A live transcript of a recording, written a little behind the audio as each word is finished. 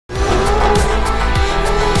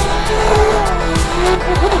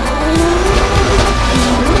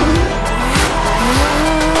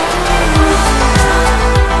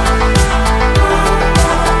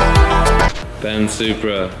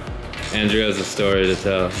Supra. Andrew has a story to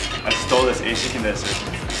tell. I stole this AC condenser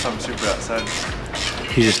from some Supra outside.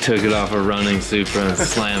 He just took it off a running Supra and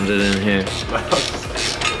slammed it in here.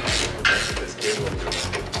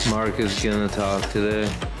 Mark is gonna talk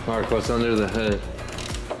today. Mark, what's under the hood?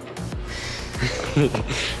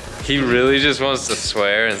 He really just wants to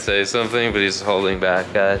swear and say something, but he's holding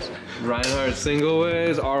back, guys. Reinhardt single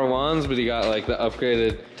ways, R1s, but he got like the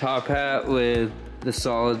upgraded top hat with the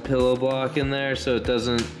solid pillow block in there, so it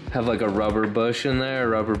doesn't have like a rubber bush in there,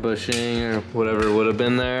 rubber bushing or whatever would have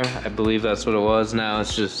been there. I believe that's what it was. Now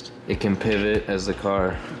it's just, it can pivot as the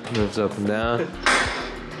car moves up and down.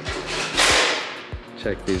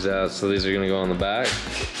 Check these out. So these are gonna go on the back.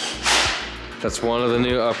 That's one of the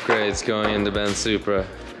new upgrades going into Ben's Supra.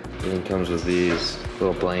 Even comes with these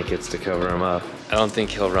little blankets to cover him up. I don't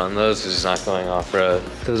think he'll run those because he's not going off-road.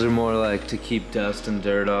 Those are more like to keep dust and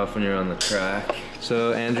dirt off when you're on the track.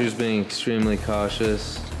 So Andrew's being extremely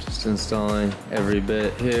cautious, just installing every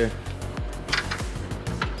bit here.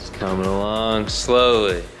 It's coming along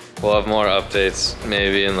slowly. We'll have more updates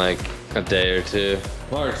maybe in like a day or two.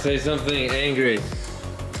 Mark, say something angry.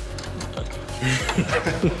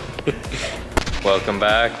 Welcome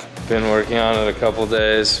back. Been working on it a couple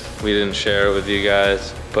days. We didn't share it with you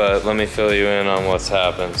guys, but let me fill you in on what's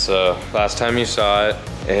happened. So last time you saw it,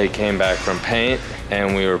 it came back from paint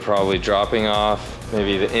and we were probably dropping off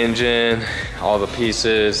maybe the engine, all the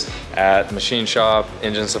pieces at machine shop,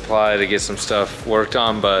 engine supply to get some stuff worked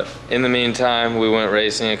on. But in the meantime, we went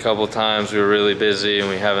racing a couple times. We were really busy and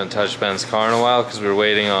we haven't touched Ben's car in a while because we were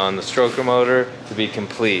waiting on the stroker motor to be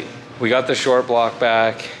complete. We got the short block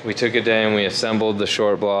back. We took a day and we assembled the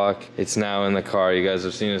short block. It's now in the car. You guys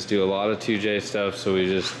have seen us do a lot of 2J stuff, so we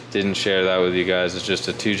just didn't share that with you guys. It's just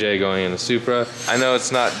a 2J going in the Supra. I know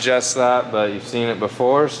it's not just that, but you've seen it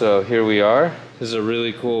before, so here we are. This is a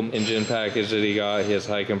really cool engine package that he got. He has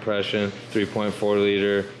high compression, 3.4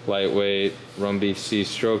 liter, lightweight, Rumby C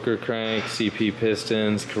stroker crank, CP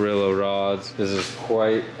pistons, Carrillo rods. This is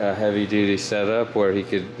quite a heavy duty setup where he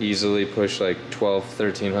could easily push like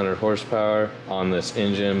 1300 horsepower on this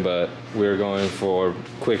engine, but we're going for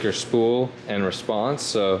quicker spool and response.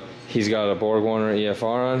 So he's got a Borg-Warner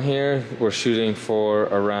EFR on here. We're shooting for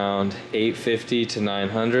around 850 to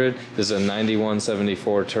 900. This is a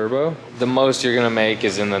 9174 turbo. The most you're gonna make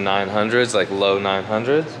is in the 900s, like low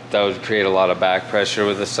 900s. That would create a lot of back pressure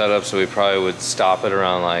with the setup, so we probably would stop it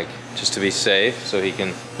around like, just to be safe, so he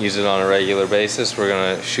can use it on a regular basis. We're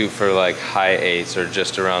gonna shoot for like high 8s or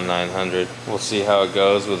just around 900. We'll see how it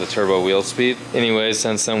goes with the turbo wheel speed. Anyways,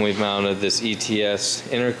 since then we've mounted this ETS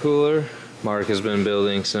intercooler. Mark has been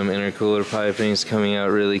building some intercooler pipings, coming out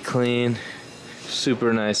really clean.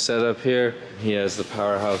 Super nice setup here. He has the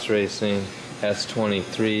Powerhouse Racing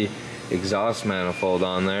S23 exhaust manifold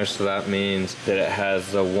on there, so that means that it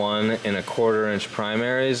has the 1 1/4 inch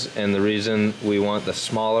primaries, and the reason we want the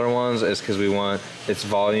smaller ones is because we want its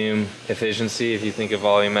volume efficiency. If you think of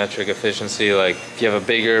volumetric efficiency, like if you have a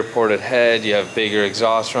bigger ported head, you have bigger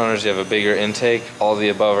exhaust runners, you have a bigger intake, all the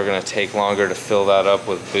above are going to take longer to fill that up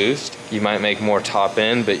with boost. You might make more top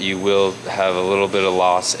end, but you will have a little bit of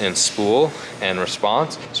loss in spool and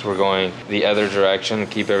response. So we're going the other direction,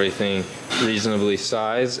 keep everything reasonably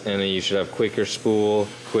sized, and then you should have quicker spool,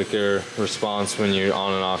 quicker response when you're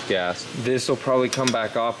on and off gas. This will probably come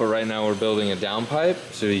back off, but right now we're building a downpipe.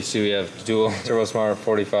 So you see we have dual TurboSmart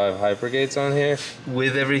 45 hypergates on here.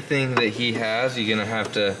 With everything that he has, you're gonna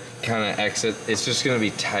have to kind of exit. It's just gonna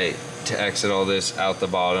be tight to exit all this out the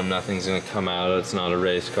bottom. Nothing's gonna come out. It's not a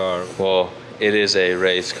race car. Well, it is a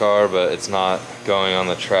race car, but it's not going on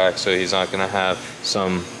the track, so he's not gonna have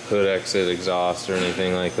some hood exit exhaust or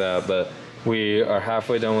anything like that. But we are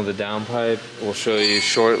halfway done with the downpipe. We'll show you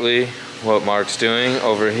shortly what Mark's doing.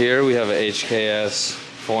 Over here we have a HKS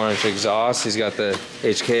 4-inch exhaust. He's got the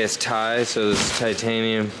HKS tie, so this is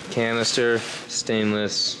titanium canister,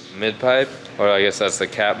 stainless mid-pipe, or I guess that's the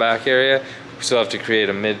cat back area. We still have to create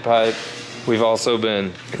a mid-pipe. We've also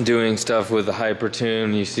been doing stuff with the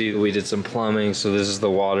Hypertune. You see we did some plumbing, so this is the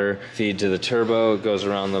water feed to the turbo. It goes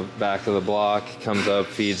around the back of the block, comes up,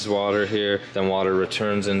 feeds water here, then water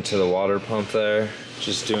returns into the water pump there.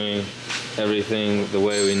 Just doing everything the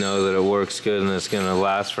way we know that it works good and it's gonna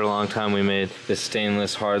last for a long time. We made this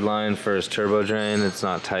stainless hard line for his turbo drain. It's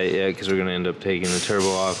not tight yet because we're gonna end up taking the turbo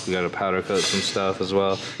off. We gotta powder coat some stuff as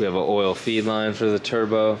well. We have an oil feed line for the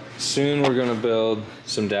turbo. Soon we're gonna build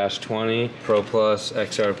some Dash 20 Pro Plus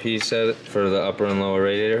XRP set for the upper and lower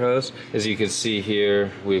radiator hose. As you can see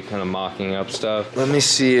here, we're kind of mocking up stuff. Let me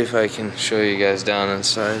see if I can show you guys down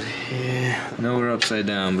inside here. No, we're upside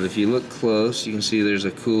down, but if you look close, you can see there's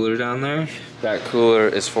a cooler down there. That cooler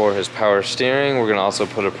is for his power steering. We're gonna also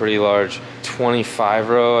put a pretty large 25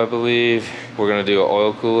 row, I believe. We're gonna do an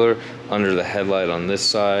oil cooler under the headlight on this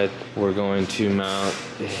side. We're going to mount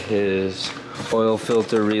his oil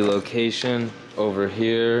filter relocation over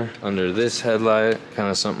here under this headlight, kind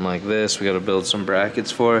of something like this. We got to build some brackets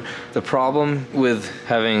for it. The problem with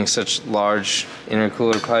having such large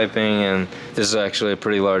intercooler piping, and this is actually a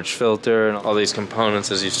pretty large filter, and all these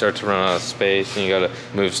components, as you start to run out of space and you got to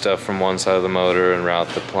move stuff from one side of the motor and route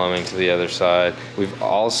the plumbing to the other side. We've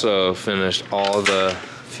also finished all the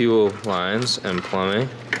fuel lines and plumbing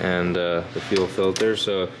and the fuel filter.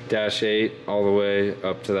 So dash 8 all the way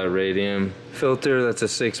up to that radium filter. That's a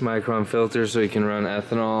 6 micron filter, so you can run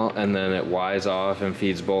ethanol, and then it Y's off and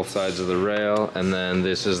feeds both sides of the rail. And then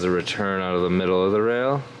this is the return out of the middle of the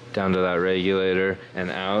rail down to that regulator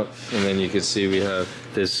and out. And then you can see we have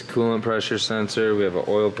this coolant pressure sensor, we have an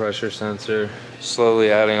oil pressure sensor.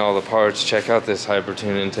 Slowly adding all the parts. Check out this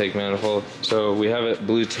Hypertune intake manifold. So we have it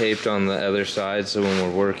blue taped on the other side, so when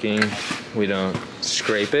we're working we don't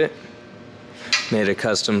scrape it. Made a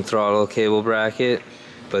custom throttle cable bracket,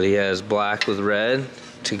 but he has black with red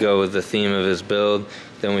to go with the theme of his build.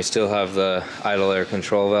 Then we still have the idle air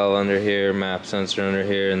control valve under here, map sensor under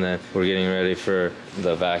here, and then we're getting ready for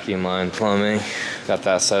the vacuum line plumbing. Got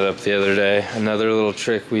that set up the other day. Another little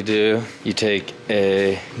trick we do, you take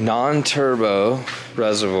a non-turbo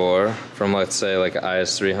reservoir from, let's say, like an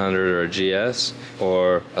IS300 or a GS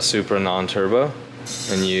or a Supra non-turbo,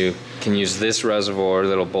 and you can use this reservoir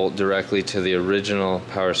that'll bolt directly to the original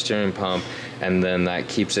power steering pump, and then that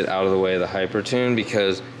keeps it out of the way of the Hypertune,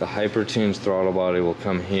 because the Hypertune's throttle body will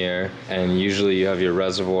come here, and usually you have your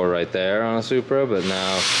reservoir right there on a Supra, but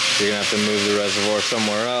now you're gonna have to move the reservoir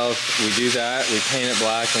somewhere else. We do that, we paint it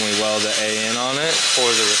black, and we weld the A in on it for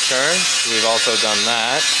the return. We've also done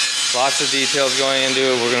that. Lots of details going into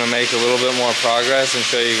it. We're gonna make a little bit more progress and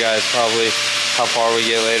show you guys probably how far we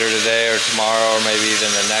get later today or tomorrow or maybe even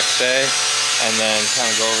the next day, and then kind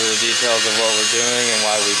of go over the details of what we're doing and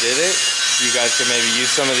why we did it. You guys can maybe use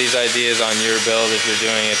some of these ideas on your build if you're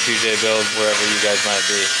doing a 2J build, wherever you guys might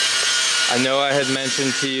be. I know I had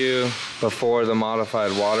mentioned to you before the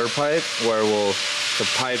modified water pipe, where the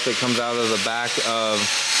pipe that comes out of the back of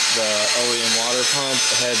the OEM water pump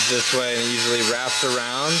heads this way, and it usually wraps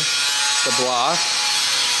around the block,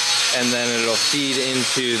 and then it'll feed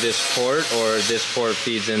into this port, or this port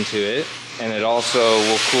feeds into it. And it also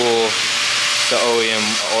will cool the OEM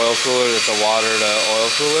oil cooler, that's a water to oil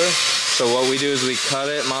cooler. So what we do is we cut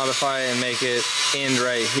it, modify it, and make it end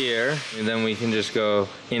right here. And then we can just go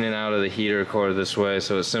in and out of the heater core this way.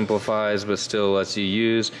 So it simplifies, but still lets you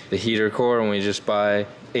use the heater core. And we just buy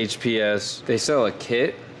HPS. They sell a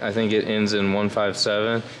kit. I think it ends in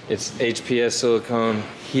 157. It's HPS silicone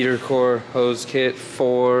heater core hose kit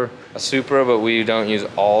for a Supra, but we don't use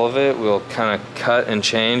all of it. We'll kind of cut and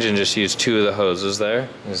change and just use 2 of the hoses there.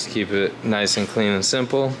 Just keep it nice and clean and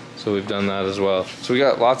simple. So we've done that as well. So we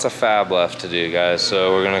got lots of fab left to do, guys.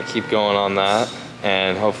 So we're gonna keep going on that,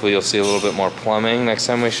 and hopefully you'll see a little bit more plumbing next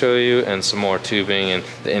time we show you, and some more tubing, and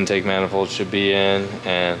the intake manifold should be in,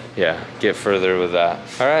 and yeah, get further with that.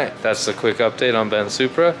 All right, that's the quick update on Ben's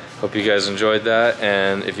Supra. Hope you guys enjoyed that,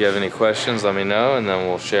 and if you have any questions, let me know, and then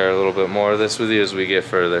we'll share a little bit more of this with you as we get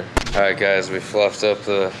further. All right, guys, we fluffed up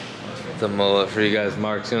the mullet for you guys.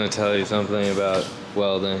 Mark's gonna tell you something about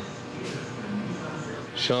welding.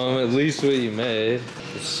 Show them at least what you made.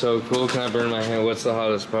 It's so cool. Can I burn my hand? What's the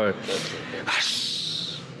hottest part?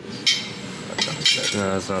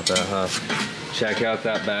 No, it's not that hot. Check out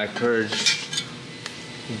that back purge.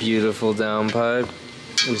 Beautiful downpipe.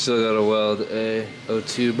 We still gotta weld a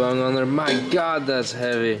O2 bung on there. My God, that's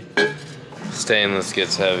heavy. Stainless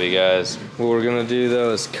gets heavy, guys. What we're gonna do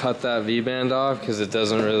though is cut that V-band off, because it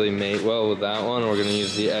doesn't really mate well with that one. We're gonna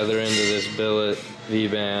use the other end of this billet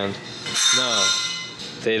V-band. No,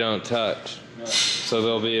 they don't touch. No. So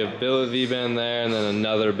there'll be a billet V-band there, and then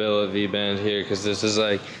another billet V-band here, because this is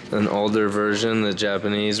like an older version the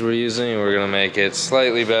Japanese were using. We're gonna make it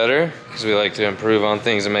slightly better, because we like to improve on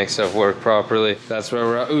things and make stuff work properly. That's where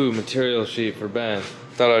we're at. Ooh, material sheet for Ben.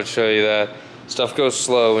 Thought I'd show you that. Stuff goes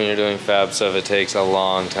slow when you're doing fab stuff. It takes a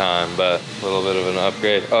long time, but a little bit of an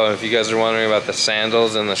upgrade. Oh, and if you guys are wondering about the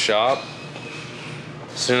sandals in the shop,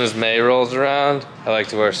 as soon as May rolls around, I like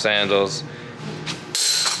to wear sandals.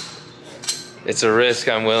 It's a risk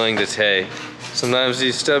I'm willing to take. Sometimes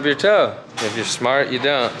you stub your toe. If you're smart, you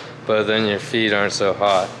don't, but then your feet aren't so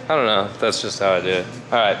hot. I don't know, that's just how I do it.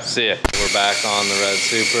 All right, see ya. We're back on the red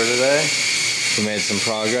Supra today. we made some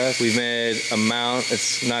progress. We made a mount.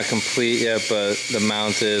 It's not complete yet, but the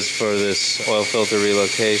mount is for this oil filter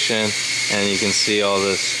relocation. And you can see all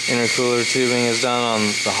this intercooler tubing is done on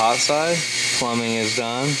the hot side. Plumbing is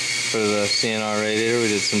done for the CNR radiator. We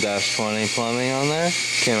did some -20 plumbing on there.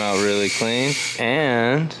 Came out really clean.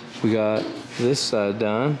 And we got this side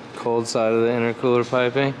done, cold side of the intercooler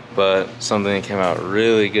piping. But something that came out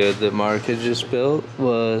really good that Mark had just built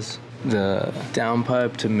was the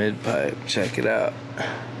downpipe to mid pipe. Check it out.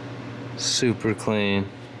 Super clean.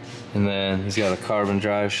 And then he's got a carbon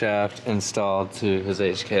drive shaft installed to his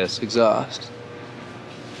HKS exhaust.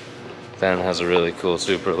 Ben has a really cool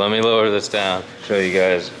Supra. Let me lower this down, show you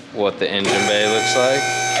guys what the engine bay looks like.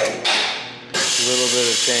 A little bit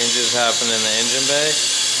of changes happen in the engine bay,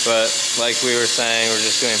 but like we were saying, we're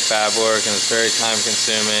just doing fab work and it's very time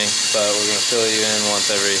consuming, but we're gonna fill you in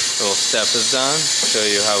once every little step is done, show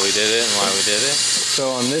you how we did it and why we did it.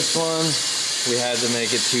 So on this one, we had to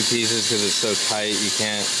make it 2 pieces because it's so tight you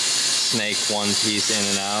can't snake 1 piece in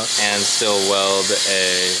and out and still weld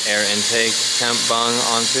a air intake temp bung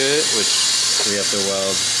onto it, which we have to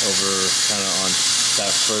weld over kind of on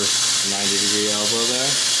that first 90-degree elbow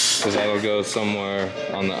there, because that'll go somewhere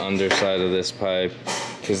on the underside of this pipe,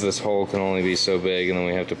 because this hole can only be so big, and then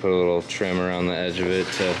we have to put a little trim around the edge of it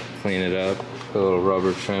to clean it up. Put a little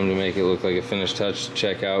rubber trim to make it look like a finished touch.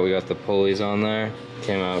 Check out, we got the pulleys on there,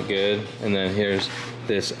 came out good. And then here's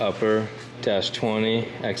this upper -20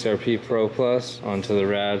 XRP Pro Plus onto the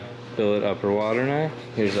RAD billet upper water neck.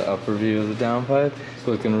 Here's the upper view of the downpipe. It's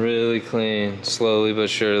looking really clean, slowly but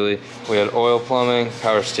surely. We had oil plumbing,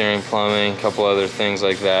 power steering plumbing, a couple other things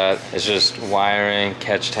like that. It's just wiring,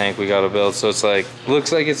 catch tank we gotta build. So it's like,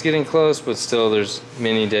 looks like it's getting close, but still there's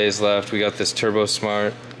many days left. We got this Turbo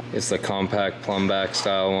Smart. It's the compact plumb back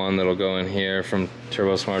style one that'll go in here from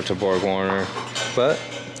Turbo Smart to Borg Warner. But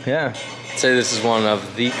yeah, I'd say this is one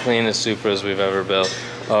of the cleanest Supras we've ever built.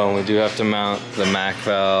 Oh, and we do have to mount the MAC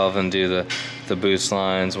valve and do the boost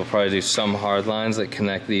lines. We'll probably do some hard lines that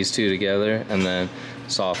connect these two together, and then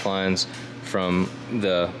soft lines from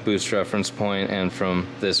the boost reference point and from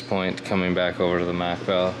this point coming back over to the MAC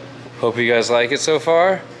valve. Hope you guys like it so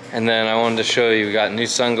far. And then I wanted to show you, we got new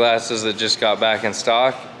sunglasses that just got back in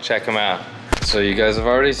stock. Check them out. So you guys have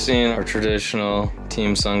already seen our traditional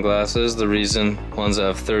team sunglasses, the reason ones that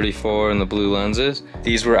have 34 and the blue lenses.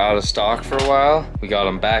 These were out of stock for a while. We got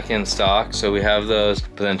them back in stock, so we have those.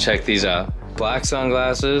 But then check these out. Black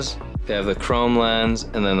sunglasses, they have the chrome lens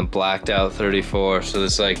and then the blacked out 34. So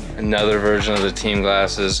this is like another version of the team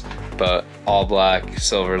glasses, but all black,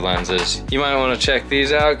 silver lenses. You might want to check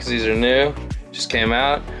these out because these are new, just came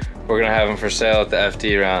out. We're gonna have them for sale at the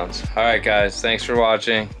FD rounds. All right guys, thanks for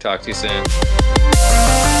watching. Talk to you soon.